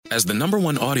As the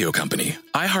 #1 audio company,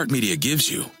 iHeartMedia gives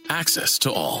you access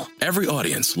to all. Every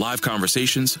audience, live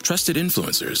conversations, trusted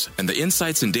influencers, and the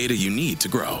insights and data you need to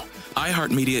grow.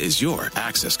 iHeartMedia is your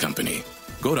access company.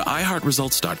 Go to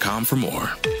iHeartResults.com for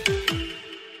more.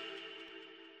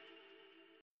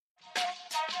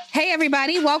 Hey,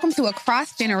 everybody. Welcome to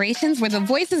Across Generations, where the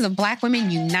voices of Black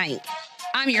women unite.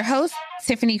 I'm your host,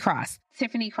 Tiffany Cross.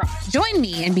 Join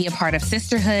me and be a part of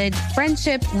sisterhood,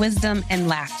 friendship, wisdom, and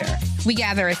laughter. We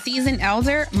gather a seasoned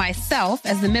elder, myself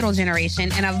as the middle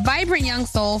generation, and a vibrant young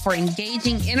soul for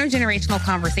engaging intergenerational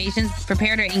conversations.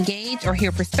 Prepare to engage or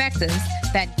hear perspectives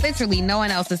that literally no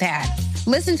one else has had.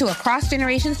 Listen to Across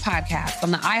Generations podcast on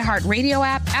the iHeartRadio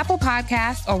app, Apple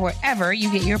Podcasts, or wherever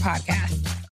you get your podcasts.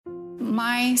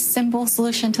 My simple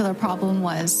solution to the problem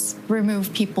was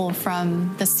remove people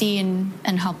from the scene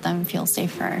and help them feel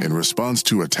safer. In response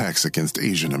to attacks against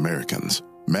Asian Americans,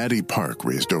 Maddie Park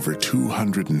raised over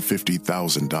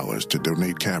 $250,000 to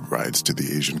donate cab rides to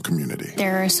the Asian community.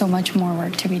 There is so much more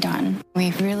work to be done.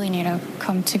 We really need to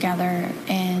come together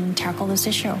and tackle this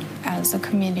issue as a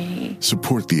community.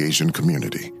 Support the Asian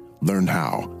community. Learn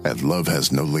how at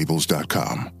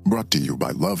lovehasnolabels.com. Brought to you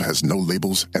by Love Has No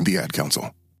Labels and the Ad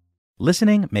Council.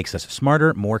 Listening makes us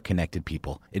smarter, more connected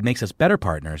people. It makes us better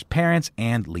partners, parents,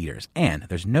 and leaders. And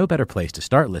there's no better place to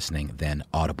start listening than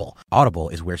Audible. Audible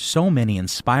is where so many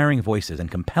inspiring voices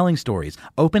and compelling stories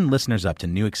open listeners up to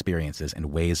new experiences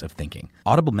and ways of thinking.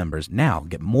 Audible members now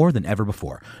get more than ever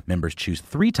before. Members choose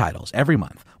 3 titles every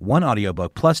month, 1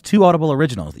 audiobook plus 2 Audible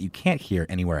originals that you can't hear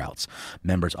anywhere else.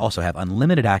 Members also have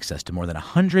unlimited access to more than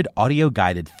 100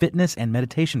 audio-guided fitness and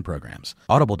meditation programs.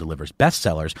 Audible delivers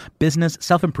bestsellers, business,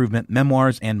 self-improvement,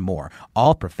 memoirs, and more,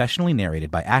 all professionally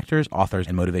narrated by actors, authors,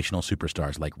 and motivational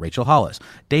superstars like Rachel Hollis,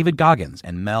 David Goggins,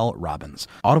 and Mel Robbins.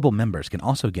 Audible members can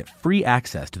also get free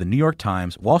access to the New York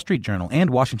Times, Wall Street Journal, and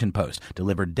Washington Post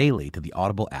delivered daily to the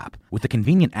Audible app. With the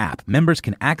convenient app, members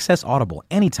can access Audible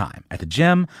anytime, at the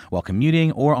gym, while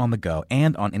commuting, or on the go,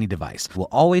 and on any device. We'll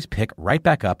always pick right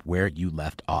back up where you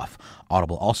left off.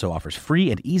 Audible also offers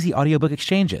free and easy audiobook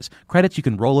exchanges, credits you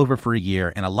can roll over for a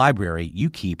year, and a library you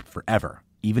keep forever,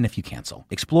 even if you cancel.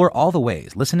 Explore all the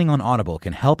ways listening on Audible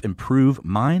can help improve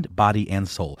mind, body, and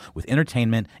soul with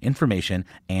entertainment, information,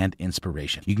 and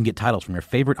inspiration. You can get titles from your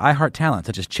favorite iHeart talent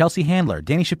such as Chelsea Handler,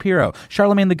 Danny Shapiro,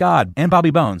 Charlemagne the God, and Bobby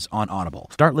Bones on Audible.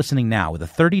 Start listening now with a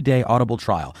 30-day Audible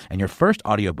trial, and your first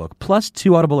audiobook plus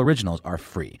 2 Audible originals are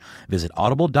free. Visit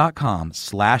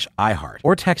audible.com/iHeart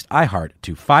or text iHeart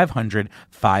to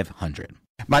 500-500.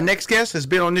 My next guest has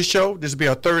been on this show. This will be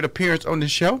her 3rd appearance on this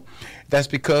show. That's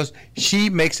because she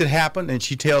makes it happen and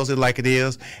she tells it like it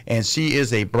is. And she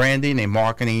is a branding and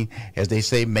marketing, as they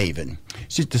say, maven.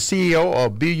 She's the CEO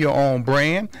of Be Your Own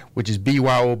Brand, which is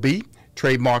BYOB,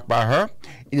 trademarked by her.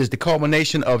 It is the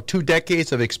culmination of 2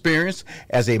 decades of experience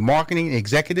as a marketing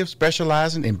executive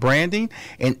specializing in branding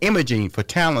and imaging for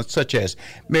talents such as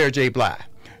Mary J. Blige,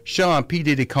 Sean P.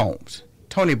 Diddy Combs,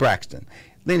 Toni Braxton,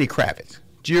 Lenny Kravitz,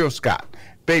 Jill Scott,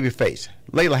 Babyface,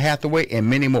 Layla Hathaway, and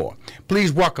many more.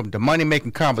 Please welcome to Money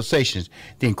Making Conversations,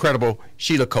 the incredible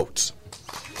Sheila Coates.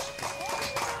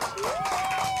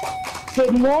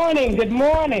 Good morning. Good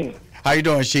morning. How you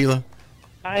doing, Sheila?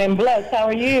 I am blessed. How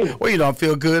are you? Well, you don't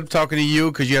feel good talking to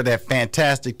you because you have that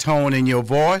fantastic tone in your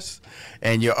voice,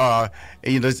 and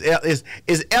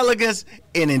it's elegance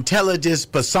and intelligence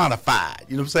personified.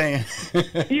 You know what I'm saying?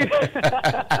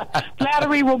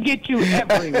 Flattery will get you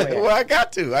everywhere. Well, I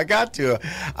got to.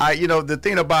 The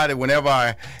thing about it, whenever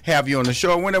I have you on the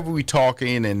show, whenever we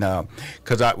talking, and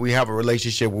because we have a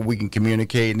relationship where we can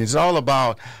communicate, and it's all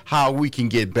about how we can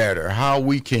get better, how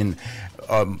we can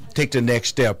take the next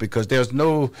step, because there's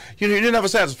no, you're never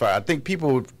satisfied. I think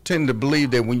people tend to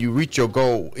believe that when you reach your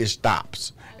goal, it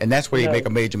stops. And that's where you make a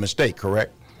major mistake,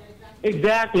 correct?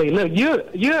 Exactly. Look,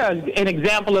 you're an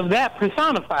example of that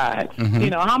personified.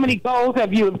 Mm-hmm. How many goals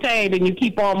have you obtained and you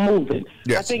keep on moving?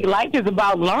 Yes. I think life is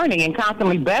about learning and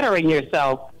constantly bettering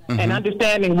yourself and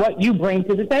understanding what you bring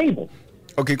to the table.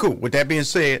 Okay, cool. With that being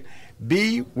said,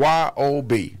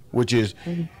 BYOB, which is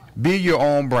Be Your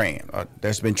Own Brand,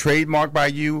 that's been trademarked by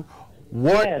you.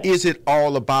 What is it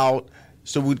all about?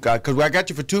 So because I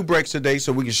got you for 2 breaks today,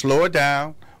 so we can slow it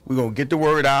down. We're going to get the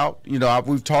word out.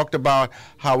 We've talked about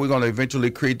how we're going to eventually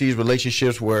create these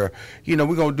relationships where, we're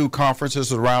going to do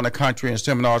conferences around the country and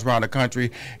seminars around the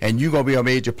country, and you're going to be a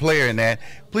major player in that.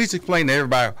 Please explain to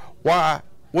everybody what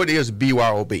is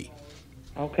BYOB?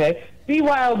 Okay.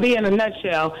 BYOB in a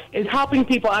nutshell is helping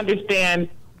people understand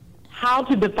how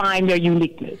to define their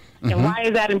uniqueness. And why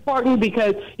is that important?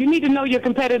 Because you need to know your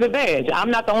competitive edge.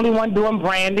 I'm not the only one doing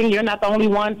branding. You're not the only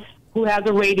one who has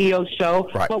a radio show.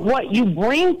 Right. But what you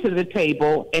bring to the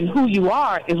table and who you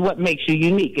are is what makes you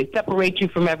unique. It separates you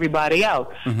from everybody else.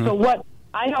 So what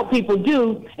I help people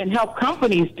do and help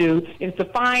companies do is to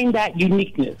find that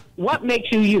uniqueness. What makes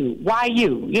you you? Why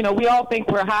you? You know, we all think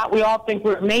we're hot. We all think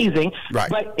we're amazing. Right.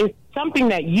 But it's something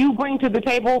that you bring to the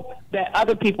table that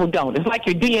other people don't. It's like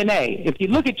your DNA. If you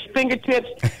look at your fingertips,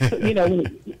 you know,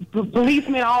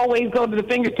 policemen always go to the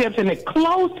fingertips and it's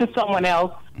close to someone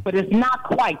else, but it's not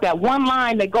quite. That one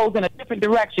line that goes in a different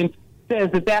direction says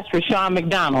that that's Rashawn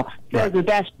McDonald, says that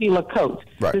that's Sheila Coates.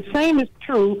 Right. The same is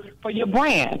true for your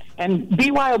brand. And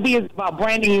BYOB is about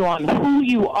branding you on who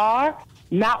you are,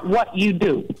 not what you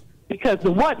do. Because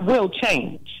the what will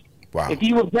change. Wow. If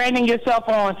you were branding yourself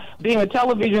on being a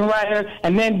television writer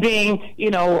and then being,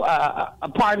 you know, a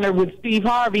partner with Steve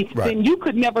Harvey, then you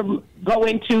could never go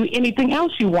into anything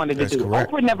else you wanted to do.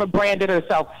 Correct. Oprah never branded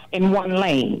herself in one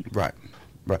lane. Right.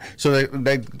 Right. So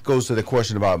that goes to the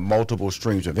question about multiple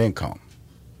streams of income.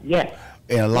 Yes.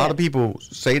 And a lot of people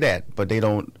say that, but they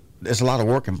don't. There's a lot of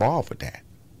work involved with that.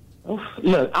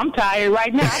 Look, I'm tired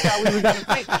right now. I thought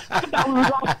we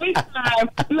was on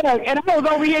FaceTime. Look, and I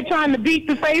was over here trying to beat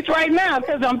the face right now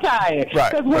because I'm tired.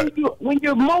 Right. Because when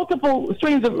you're multiple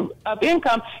streams of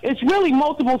income, it's really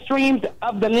multiple streams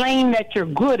of the lane that you're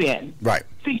good in. Right.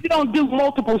 See, you don't do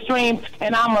multiple streams,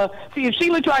 and if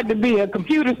Sheila tried to be a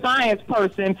computer science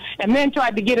person and then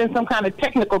tried to get in some kind of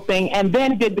technical thing and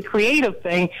then did the creative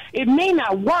thing, it may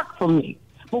not work for me.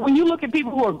 But when you look at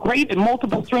people who are great at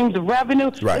multiple streams of revenue,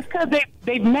 it's because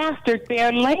they've mastered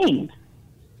their lane.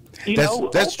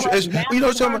 That's true.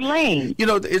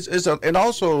 And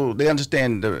also they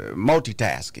understand the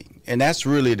multitasking, and that's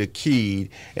really the key.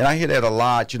 And I hear that a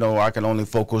lot. You know, I can only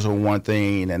focus on one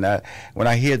thing, and when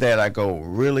I hear that, I go,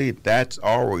 really? That's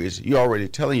you're already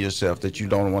telling yourself that you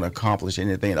don't want to accomplish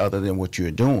anything other than what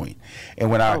you're doing. And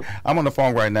when I'm on the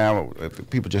phone right now, if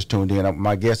people just tuned in,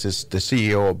 my guest is the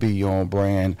CEO of Be Your Own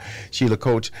Brand, Sheila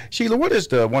Coates. Sheila, what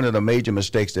is one of the major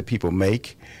mistakes that people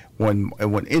make when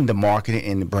in the marketing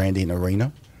and the branding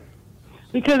arena?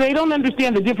 Because they don't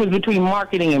understand the difference between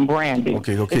marketing and branding.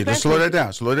 Okay. Let's slow that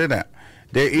down.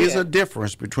 There is a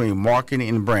difference between marketing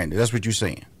and branding. That's what you're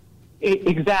saying.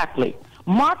 Exactly.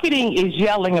 Marketing is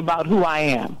yelling about who I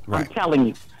am. Right. I'm telling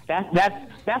you.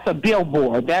 That's a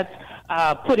billboard. That's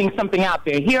putting something out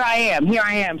there. Here I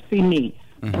am, see me.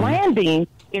 Branding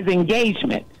is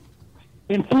engagement,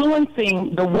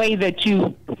 influencing the way that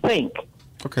you think.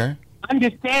 Okay.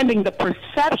 Understanding the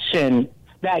perception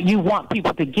that you want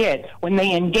people to get when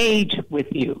they engage with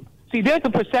you. See, there's a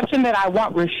perception that I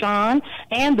want Rashawn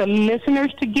and the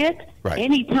listeners to get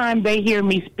anytime they hear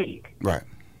me speak. Right.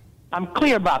 I'm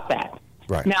clear about that.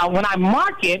 Right. Now, when I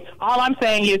market, all I'm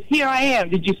saying is, here I am.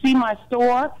 Did you see my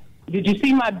store? Did you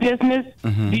see my business?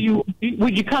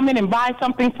 Would you come in and buy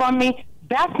something from me?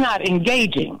 That's not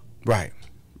engaging. Right.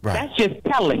 That's just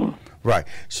telling. Right.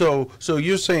 So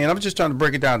you're saying, I'm just trying to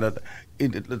break it down.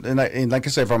 And like I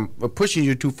said, if I'm pushing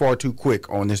you too far too quick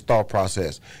on this thought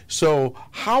process. So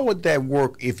how would that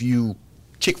work if you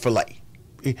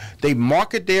Chick-fil-A? They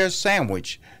market their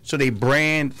sandwich, so they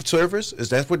brand service. Is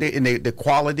that what the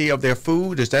quality of their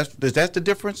food? Is that the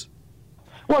difference?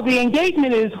 Well, the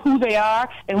engagement is who they are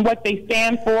and what they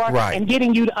stand for, and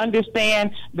getting you to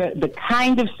understand the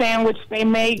kind of sandwich they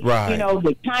make, you know,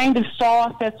 the kind of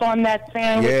sauce that's on that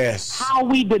sandwich, how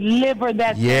we deliver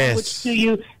that sandwich to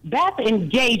you. That's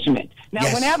engagement.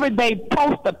 Now, whenever they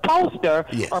post a poster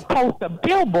or post a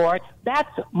billboard, that's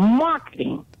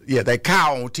marketing. Yeah, that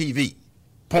cow on TV.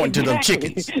 Pointing to them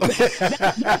chickens. That's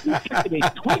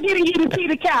we're getting you to see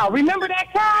the cow. Remember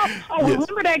that cow?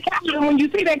 Remember that cow. And when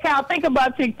you see that cow, think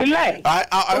about Chick-fil-A.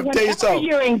 I'll tell you something.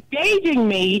 You're engaging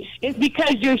me is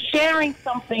because you're sharing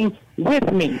something with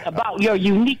me about your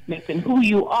uniqueness and who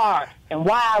you are and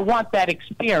why I want that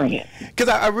experience. Because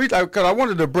I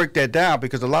wanted to break that down,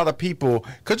 because a lot of people,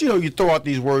 because you throw out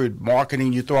these words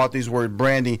marketing, you throw out these words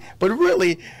branding, but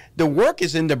really the work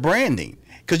is in the branding.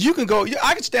 Because you can go,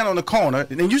 I can stand on the corner,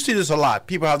 and you see this a lot.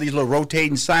 People have these little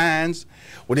rotating signs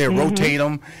where they rotate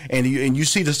them, and you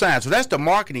see the sign. So that's the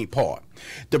marketing part.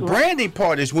 The branding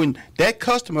part is when that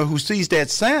customer who sees that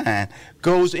sign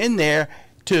goes in there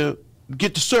to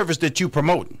get the service that you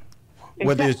promoting.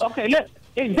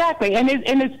 Exactly, and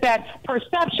it's that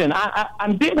perception.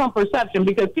 I'm big on perception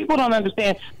because people don't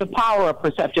understand the power of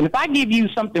perception. If I give you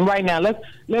something right now, let's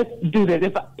do this.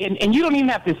 And you don't even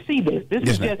have to see this. This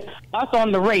is just us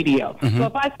on the radio. So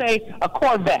if I say a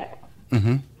Corvette,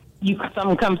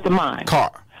 something comes to mind.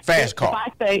 Fast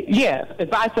car.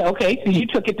 If I say, okay, so you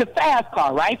took it to fast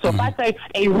car, right? So if I say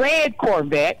a red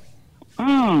Corvette,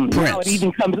 Now it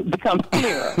even becomes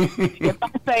clearer. If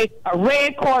I say a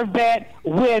red Corvette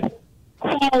with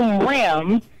chrome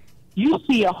rims, you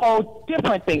see a whole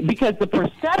different thing because the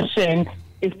perception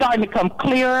is starting to come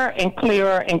clearer and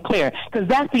clearer and clearer because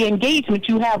that's the engagement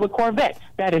you have with Corvette.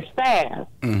 That is fast,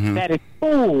 that is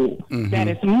cool, that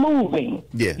is moving.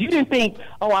 Yes. You didn't think,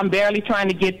 oh, I'm barely trying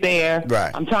to get there.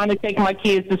 Right. I'm trying to take my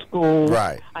kids to school.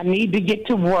 Right. I need to get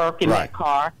to work in that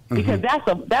car because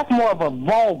that's more of a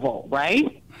Volvo,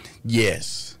 right?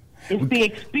 Yes. It's the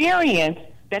experience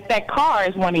that car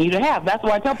is wanting you to have. That's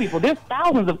why I tell people there's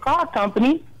thousands of car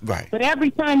companies. Right. But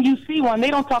every time you see one, they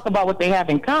don't talk about what they have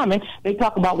in common. They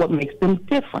talk about what makes them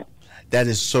different. That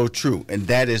is so true, and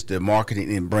that is the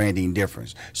marketing and branding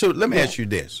difference. So let me ask you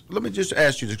this. Let me just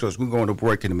ask you this because we're going to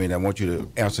break in a minute. I want you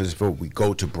to answer this before we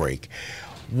go to break.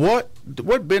 What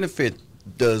benefit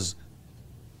does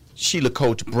Sheila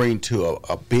Coates bring to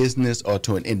a business or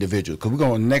to an individual? Because we're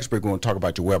going next break. We're going to talk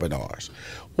about your webinars.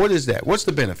 What is that? What's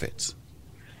the benefits?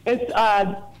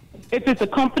 If it's a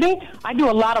company, I do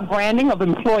a lot of branding of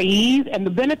employees, and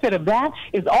the benefit of that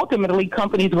is ultimately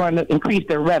companies are going to increase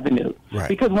their revenue. Right.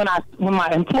 Because when my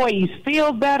employees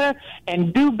feel better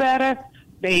and do better,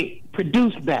 they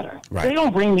produce better. Right. They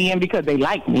don't bring me in because they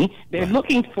like me. They're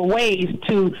looking for ways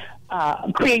to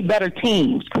create better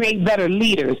teams, create better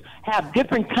leaders, have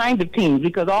different kinds of teams,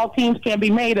 because all teams can't be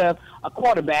made of a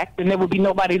quarterback, then there would be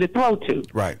nobody to throw to.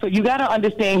 Right. So you got to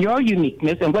understand your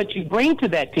uniqueness and what you bring to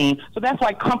that team. So that's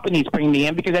why companies bring me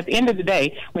in, because at the end of the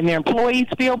day, when their employees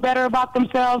feel better about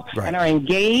themselves and are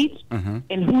engaged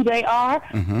in who they are,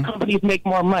 companies make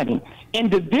more money.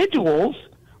 Individuals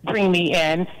bring me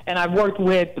in, and I've worked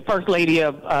with the First Lady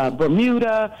of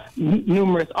Bermuda,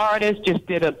 numerous artists, just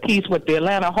did a piece with the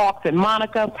Atlanta Hawks and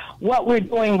Monica. What we're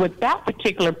doing with that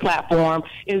particular platform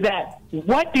is that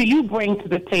what do you bring to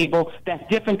the table that's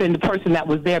different than the person that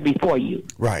was there before you?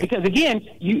 Right. Because, again,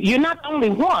 you're not the only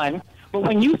one, but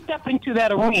when you step into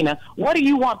that arena, what do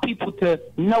you want people to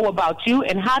know about you,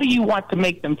 and how do you want to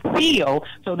make them feel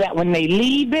so that when they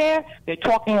leave there, they're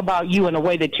talking about you in a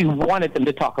way that you wanted them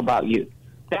to talk about you?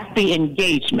 That's the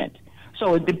engagement.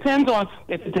 So it depends on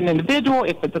if it's an individual,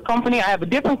 if it's a company. I have a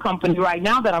different company right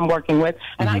now that I'm working with,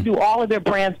 and I do all of their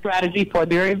brand strategy for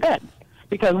their events.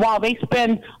 Because while they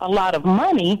spend a lot of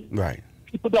money,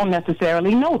 people don't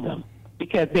necessarily know them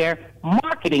because they're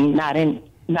marketing,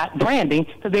 not branding,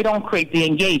 because they don't create the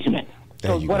engagement.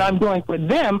 So what I'm doing for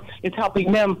them is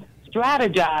helping them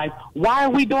strategize. Why are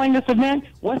we doing this event?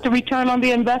 What's the return on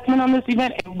the investment on this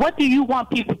event? And what do you want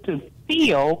people to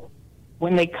feel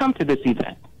when they come to this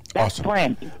event? That's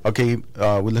branding. Okay,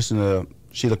 we listen to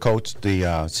Sheila Coates, the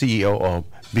CEO of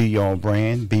Be Your Own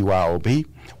Brand, BYOB.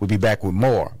 We'll be back with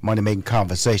more Money Making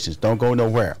Conversations. Don't go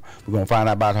nowhere. We're going to find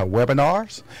out about her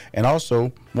webinars and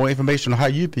also more information on how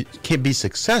you can be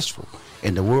successful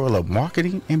in the world of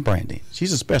marketing and branding.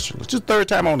 She's a specialist. It's the third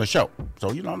time on the show.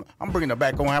 So, you know, I'm bringing her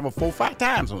back. Going to have her 4 or 5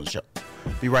 times on the show.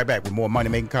 Be right back with more Money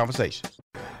Making Conversations.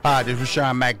 Hi, this is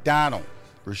Rushion McDonald.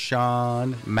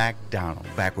 Rushion McDonald,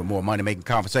 back with more Money Making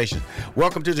Conversations.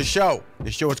 Welcome to the show.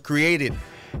 The show is created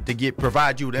to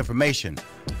provide you with information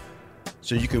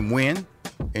so you can win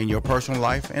in your personal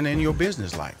life and in your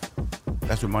business life.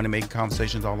 That's what Money Making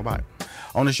Conversations is all about.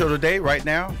 On the show today, right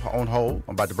now, on hold,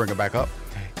 I'm about to bring her back up,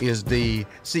 is the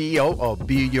CEO of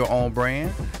Be Your Own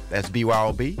Brand. That's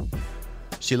BYOB,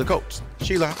 Sheila Coates.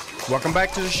 Sheila, welcome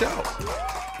back to the show.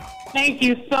 Thank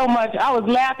you so much. I was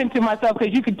laughing to myself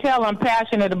because you could tell I'm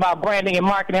passionate about branding and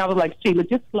marketing. I was like, Sheila,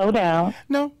 just slow down.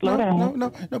 No,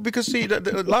 because see, a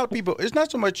lot of people, it's not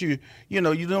so much you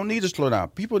don't need to slow down.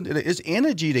 People, it's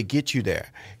energy to get you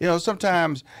there. You know,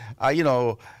 sometimes,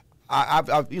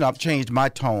 I've changed my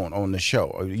tone on the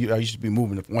show. I used to be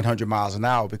moving 100 miles an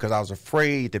hour because I was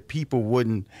afraid that people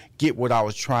wouldn't get what I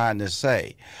was trying to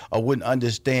say or wouldn't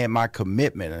understand my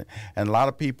commitment. And a lot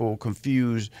of people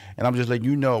confused, and I'm just letting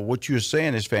you know what you're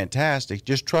saying is fantastic.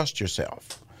 Just trust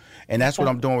yourself. And that's what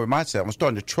I'm doing with myself. I'm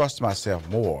starting to trust myself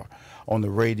more on the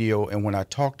radio and when I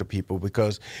talk to people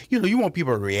because, you want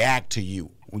people to react to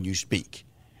you when you speak.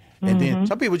 And then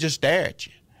some people just stare at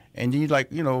you. And then you're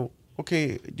like,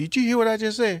 okay, did you hear what I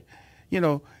just said?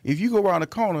 If you go around the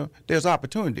corner, there's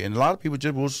opportunity. And a lot of people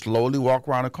just will slowly walk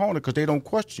around the corner because they don't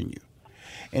question you.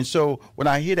 And so when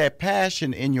I hear that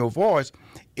passion in your voice,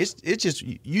 it's just,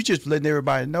 you just letting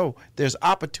everybody know there's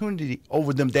opportunity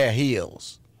over their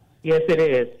heels. Yes, it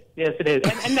is. Yes, it is.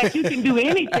 And that you can do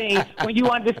anything when you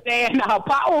understand how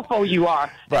powerful you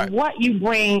are and what you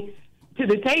bring to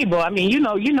the table. I mean, you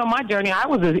know my journey. I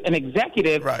was an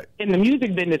executive in the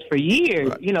music business for years.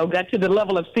 Got to the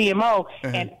level of CMO,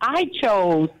 and I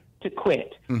chose to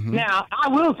quit. Now, I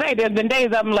will say there have been days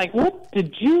I'm like, what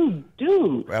did you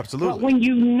do? Absolutely. But when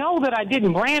you know that I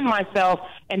didn't brand myself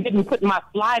and didn't put my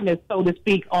flyness, so to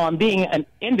speak, on being an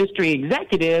industry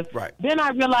executive, then I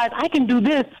realized I can do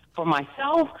this for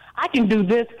myself. I can do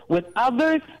this with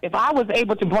others. If I was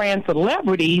able to brand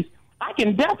celebrities, I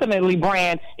can definitely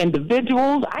brand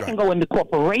individuals. I can go into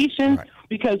corporations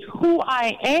because who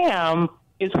I am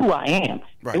is who I am.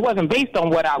 It wasn't based on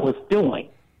what I was doing.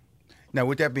 Now,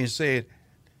 with that being said,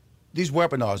 these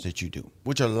webinars that you do,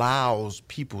 which allows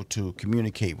people to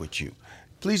communicate with you,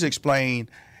 please explain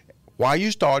why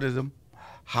you started them,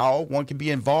 how one can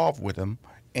be involved with them,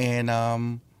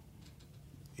 and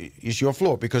it's your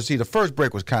floor. Because, see, the first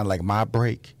break was kind of like my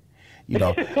break. You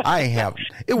know, I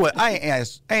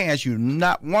ain't asked you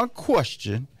not one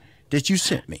question that you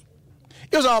sent me.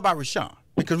 It was all about Rushion.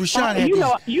 Because Rushion had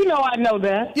I know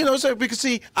that. You know, so because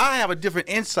see, I have a different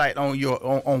insight on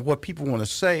on what people want to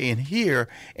say and hear,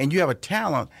 and you have a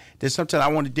talent that sometimes I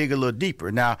want to dig a little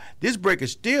deeper. Now, this break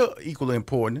is still equally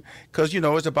important because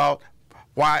it's about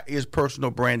why is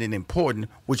personal branding important,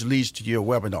 which leads to your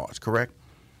webinars. Correct?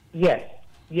 Yes.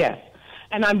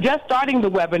 And I'm just starting the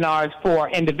webinars for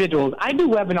individuals. I do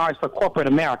webinars for corporate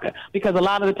America because a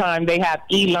lot of the time they have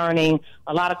e-learning.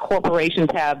 A lot of corporations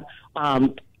have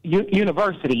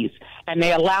universities, and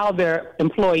they allow their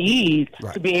employees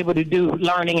to be able to do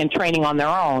learning and training on their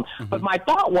own. But my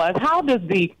thought was, how does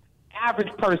the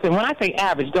average person, when I say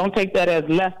average, don't take that as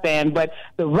less than, but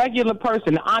the regular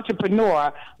person, the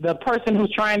entrepreneur, the person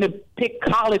who's trying to pick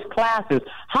college classes,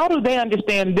 how do they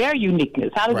understand their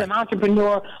uniqueness? How does an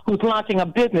entrepreneur who's launching a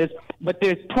business, but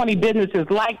there's 20 businesses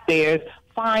like theirs,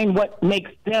 find what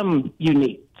makes them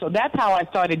unique? So that's how I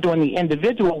started doing the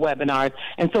individual webinars.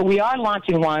 And so we are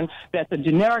launching one that's a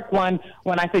generic one.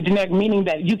 When I say generic, meaning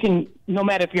that you can, no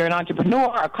matter if you're an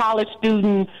entrepreneur, a college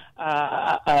student,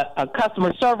 a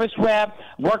customer service rep,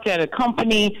 work at a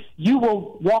company, you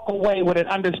will walk away with an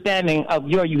understanding of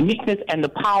your uniqueness and the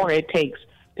power it takes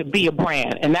to be a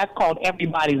brand, and that's called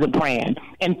Everybody's a Brand.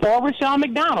 And for Rushion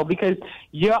McDonald, because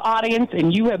your audience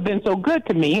and you have been so good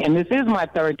to me, and this is my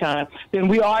third time, then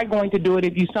we are going to do it.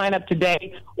 If you sign up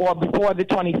today or before the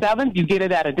 27th, you get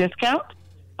it at a discount.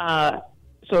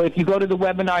 So if you go to the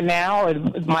webinar now, or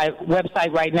my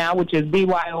website right now, which is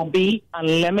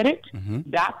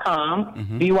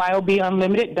BYOBunlimited.com,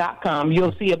 BYOBunlimited.com,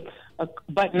 you'll see a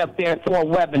button up there for a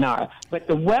webinar. But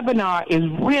the webinar is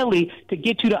really to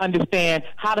get you to understand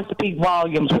how to speak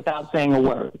volumes without saying a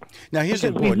word. Now, here's the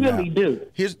important thing.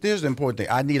 Here's the important thing.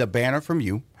 I need a banner from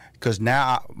you because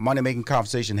now Money Making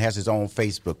Conversation has its own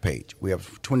Facebook page. We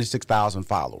have 26,000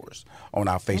 followers on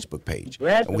our Facebook page.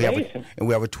 Congratulations. And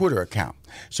we have a Twitter account.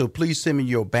 So please send me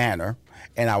your banner,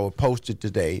 and I will post it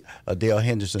today. Dale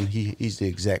Henderson, he's the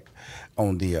exec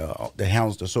on that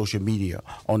handles the social media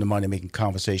on the Money Making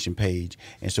Conversation page.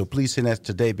 And so please send that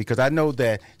today, because I know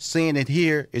that saying it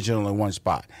here is only one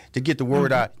spot. To get the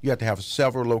word out, you have to have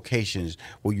several locations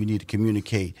where you need to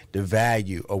communicate the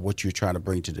value of what you're trying to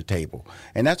bring to the table.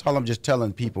 And that's all I'm just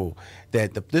telling people,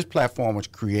 that this platform was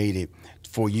created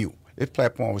for you. This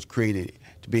platform was created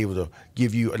to be able to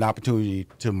give you an opportunity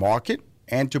to market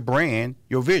and to brand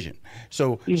your vision.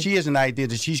 So she has an idea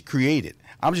that she's created.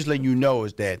 I'm just letting you know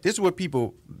is that this is what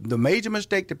the major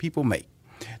mistake that people make.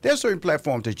 There are certain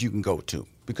platforms that you can go to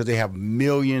because they have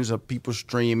millions of people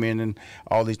streaming and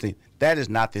all these things. That is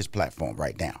not this platform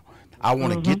right now. I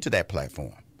want to get to that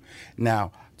platform.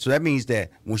 Now, so that means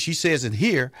that when she says it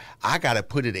here, I got to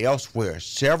put it elsewhere,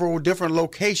 several different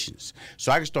locations,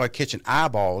 so I can start catching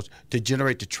eyeballs to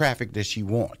generate the traffic that she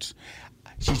wants.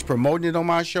 She's promoting it on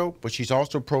my show, but she's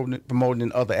also promoting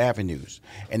in other avenues.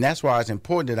 And that's why it's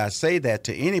important that I say that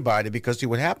to anybody, because see,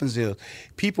 what happens is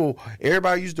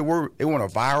everybody uses the word, they want a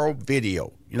viral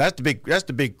video. You know, that's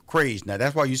the big craze now.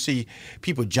 That's why you see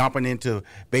people jumping into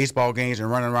baseball games and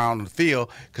running around the field,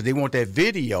 because they want that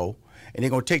video. And they're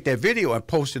going to take that video and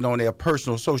post it on their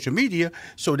personal social media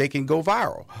so they can go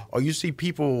viral. Or you see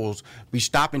people be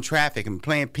stopping traffic and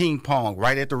playing ping pong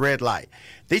right at the red light.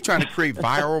 They're trying to create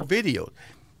viral videos.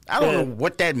 I don't know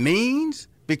what that means,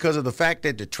 because of the fact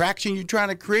that the traction you're trying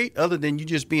to create, other than you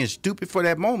just being stupid for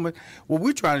that moment. What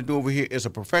we're trying to do over here is a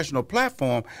professional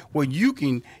platform where you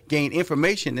can gain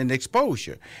information and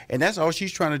exposure. And that's all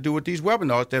she's trying to do with these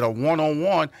webinars that are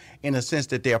one-on-one, in a sense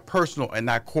that they are personal and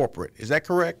not corporate. Is that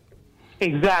correct?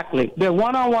 Exactly. They're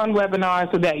one-on-one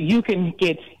webinars so that you can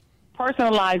get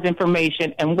personalized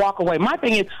information and walk away. My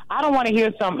thing is, I don't want to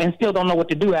hear something and still don't know what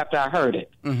to do after I heard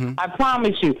it. I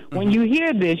promise you, when you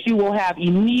hear this, you will have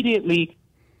immediately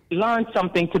learned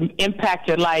something to impact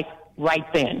your life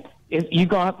right then. you're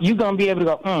gonna be able to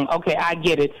go, okay, I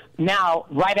get it. Now,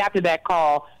 right after that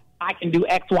call, I can do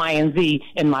X, Y, and Z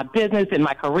in my business, in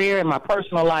my career, in my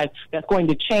personal life that's going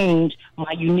to change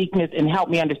my uniqueness and help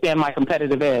me understand my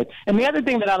competitive edge. And the other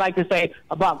thing that I like to say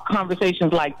about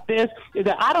conversations like this is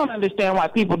that I don't understand why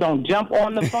people don't jump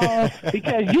on the phone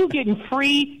because you're getting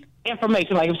free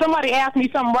information. Like if somebody asks me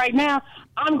something right now,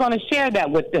 I'm going to share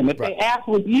that with them. If they ask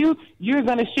with you, you're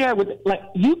going to share it with, like,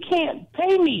 you can't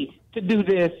pay me to do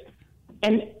this.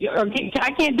 And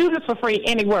I can't do this for free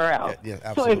anywhere else.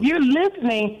 So if you're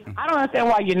listening, I don't understand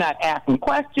why you're not asking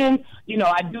questions. You know,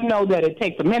 I do know that it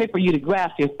takes a minute for you to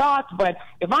grasp your thoughts, but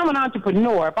if I'm an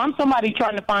entrepreneur, if I'm somebody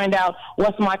trying to find out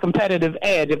what's my competitive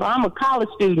edge, if I'm a college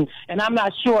student and I'm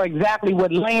not sure exactly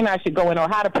what lane I should go in or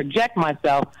how to project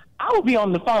myself, I will be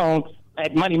on the phone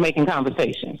at Money Making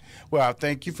Conversations. Well,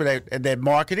 thank you for that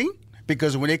marketing,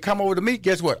 because when they come over to me,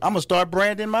 guess what? I'm going to start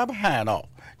branding my behind off.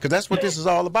 Because that's what this is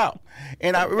all about.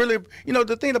 And I really, you know,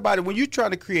 the thing about it, when you're trying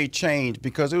to create change,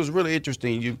 because it was really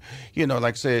interesting, you know,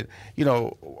 like I said, you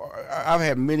know, I've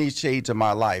had many shades of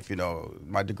my life. You know,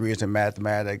 my degree is in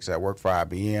mathematics. I worked for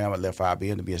IBM. I left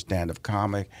IBM to be a stand-up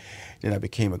comic. Then I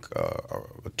became a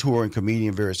touring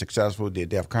comedian, very successful, did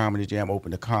Def Comedy Jam,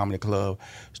 opened a comedy club,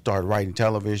 started writing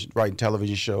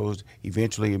television shows,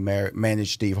 eventually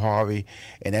managed Steve Harvey,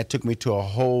 and that took me to a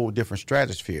whole different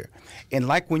stratosphere. And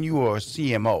like when you were a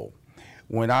CMO,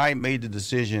 when I made the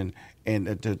decision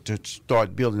and to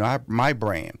start building my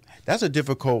brand, that's a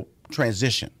difficult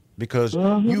transition because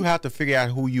you have to figure out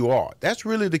who you are. That's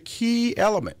really the key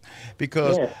element,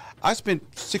 because I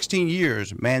spent 16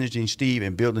 years managing Steve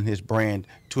and building his brand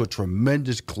to a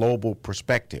tremendous global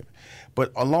perspective.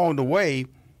 But along the way,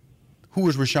 who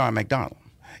was Rushion McDonald?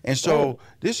 And so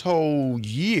this whole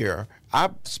year,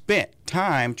 I've spent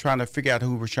time trying to figure out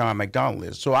who Rushion McDonald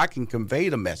is so I can convey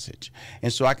the message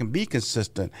and so I can be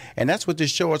consistent. And that's what this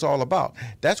show is all about.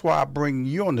 That's why I bring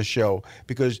you on the show,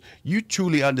 because you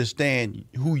truly understand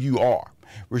who you are.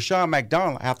 Rushion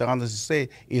McDonald, I have to honestly say,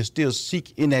 is still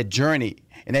seeking that journey.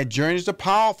 And that journey is a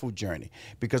powerful journey,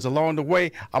 because along the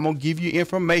way, I'm going to give you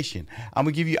information. I'm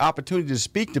going to give you opportunity to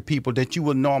speak to people that you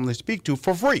would normally speak to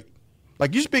for free.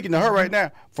 Like you're speaking to her right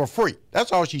now for free.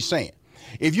 That's all she's saying.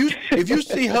 If you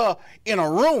see her in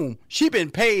a room, she's been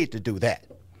paid to do that.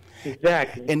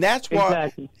 Exactly. And that's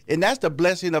why, and that's the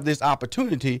blessing of this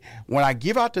opportunity. When I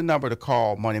give out the number to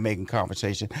call Money Making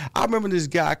Conversation, I remember this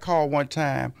guy called one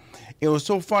time. It was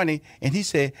so funny, and he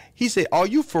said, "Are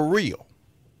you for real?"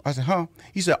 I said, "Huh?"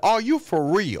 He said, "Are you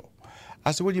for real?"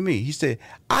 I said, "What do you mean?" He said,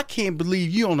 "I can't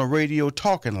believe you on the radio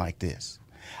talking like this."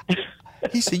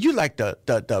 He said, "You like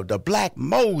the Black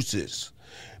Moses,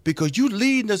 because you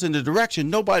leading us in the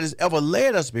direction nobody's ever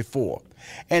led us before."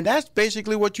 And that's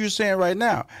basically what you're saying right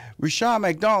now. Rushion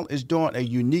McDonald is doing a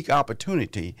unique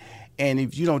opportunity, and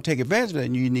if you don't take advantage of that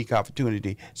unique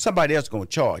opportunity, somebody else is going to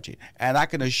charge it. And I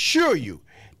can assure you,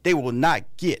 they will not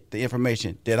get the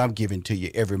information that I'm giving to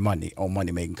you every Monday on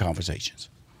Money Making Conversations.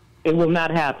 It will not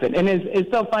happen. And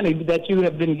it's so funny that you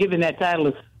have been given that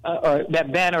title or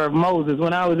that banner of Moses.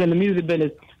 When I was in the music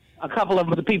business, a couple of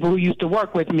the people who used to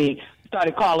work with me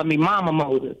started calling me Mama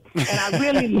Moses. And I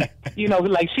really, you know,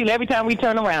 like, Sheila, every time we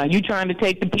turn around, you trying to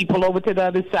take the people over to the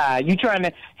other side. You trying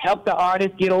to help the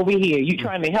artists get over here. You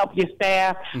trying to help your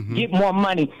staff get more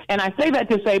money. And I say that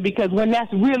to say, because when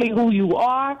that's really who you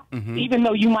are, even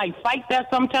though you might fight that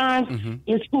sometimes,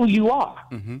 it's who you are.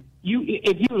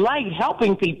 If you like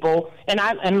helping people,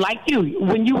 and like you,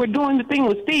 when you were doing the thing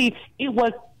with Steve, it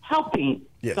was helping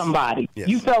somebody.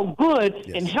 You felt good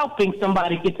in helping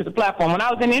somebody get to the platform. When I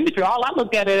was in the industry, all I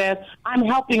looked at it as, I'm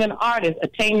helping an artist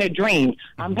attain their dreams.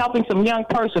 I'm helping some young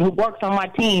person who works on my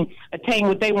team attain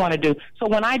what they want to do. So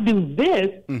when I do this,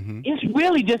 it's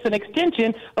really just an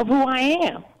extension of who I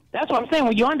am. That's what I'm saying.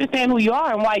 When you understand who you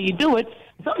are and why you do it,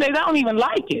 some days I don't even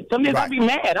like it. Some days I'll be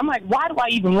mad. I'm like, why do I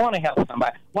even want to help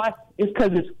somebody? Why? It's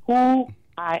because it's who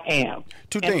I am.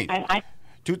 Two things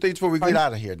before we get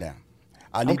out of here now.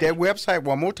 I need that website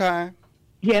one more time.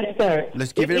 Yes, sir.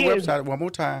 Let's give it a website one more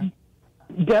time.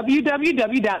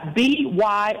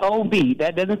 www.BYOB.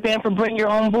 That doesn't stand for Bring Your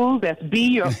Own Booze. That's Be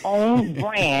Your Own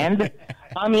Brand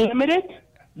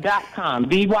Unlimited.com.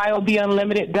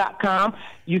 BYOBunlimited.com.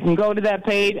 You can go to that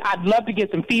page. I'd love to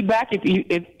get some feedback.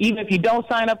 Even if you don't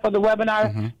sign up for the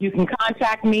webinar, you can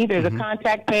contact me. There's a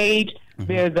contact page.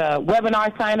 There's a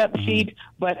webinar sign-up sheet.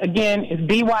 But, again, it's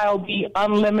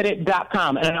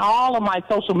BYOBunlimited.com. And all of my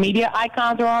social media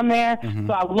icons are on there.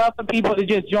 So I would love for people to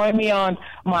just join me on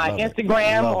my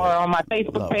Instagram or on my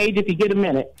Facebook page if you get a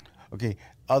minute. Okay.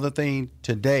 Other thing,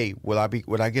 today, will I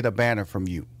get a banner from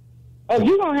you? Oh,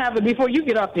 you're going to have it before you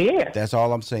get off the air. That's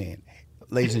all I'm saying.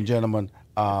 ladies and gentlemen,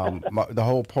 the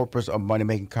whole purpose of Money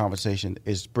Making Conversation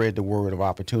is spread the word of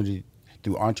opportunity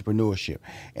through entrepreneurship.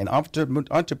 And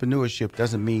entrepreneurship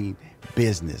doesn't mean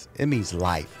business. It means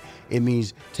life. It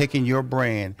means taking your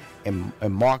brand and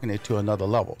marketing it to another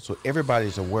level. So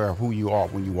everybody's aware of who you are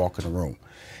when you walk in the room.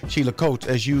 Sheila Coates,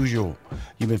 as usual,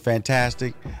 you've been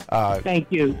fantastic.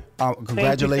 Thank you.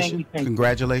 Congratulations. Thank you.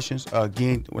 Congratulations.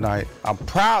 Again, I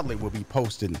proudly will be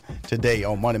posting today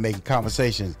on Money Making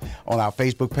Conversations on our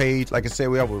Facebook page. Like I said,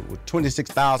 we have with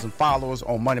 26,000 followers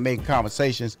on Money Making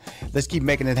Conversations. Let's keep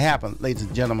making it happen, ladies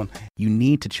and gentlemen. You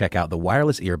need to check out the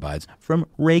wireless earbuds from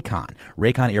Raycon.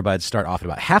 Raycon earbuds start off at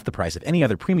about half the price of any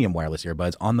other premium wireless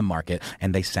earbuds on the market,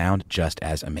 and they sound just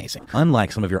as amazing.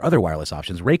 Unlike some of your other wireless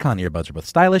options, Raycon earbuds are both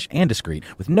stylish and discreet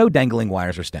with no dangling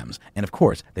wires or stems. And of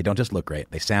course, they don't just look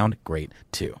great, they sound great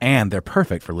too. And they're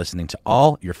perfect for listening to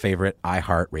all your favorite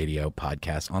iHeartRadio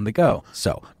podcasts on the go.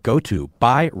 So go to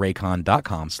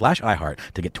buyraycon.com/iHeart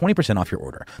to get 20% off your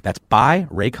order. That's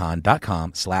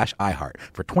buyraycon.com/iHeart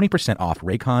for 20% off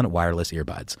Raycon wireless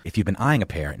earbuds. If you've been eyeing a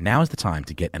pair, now's the time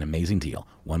to get an amazing deal.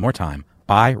 One more time,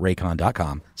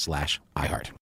 buyraycon.com/iHeart.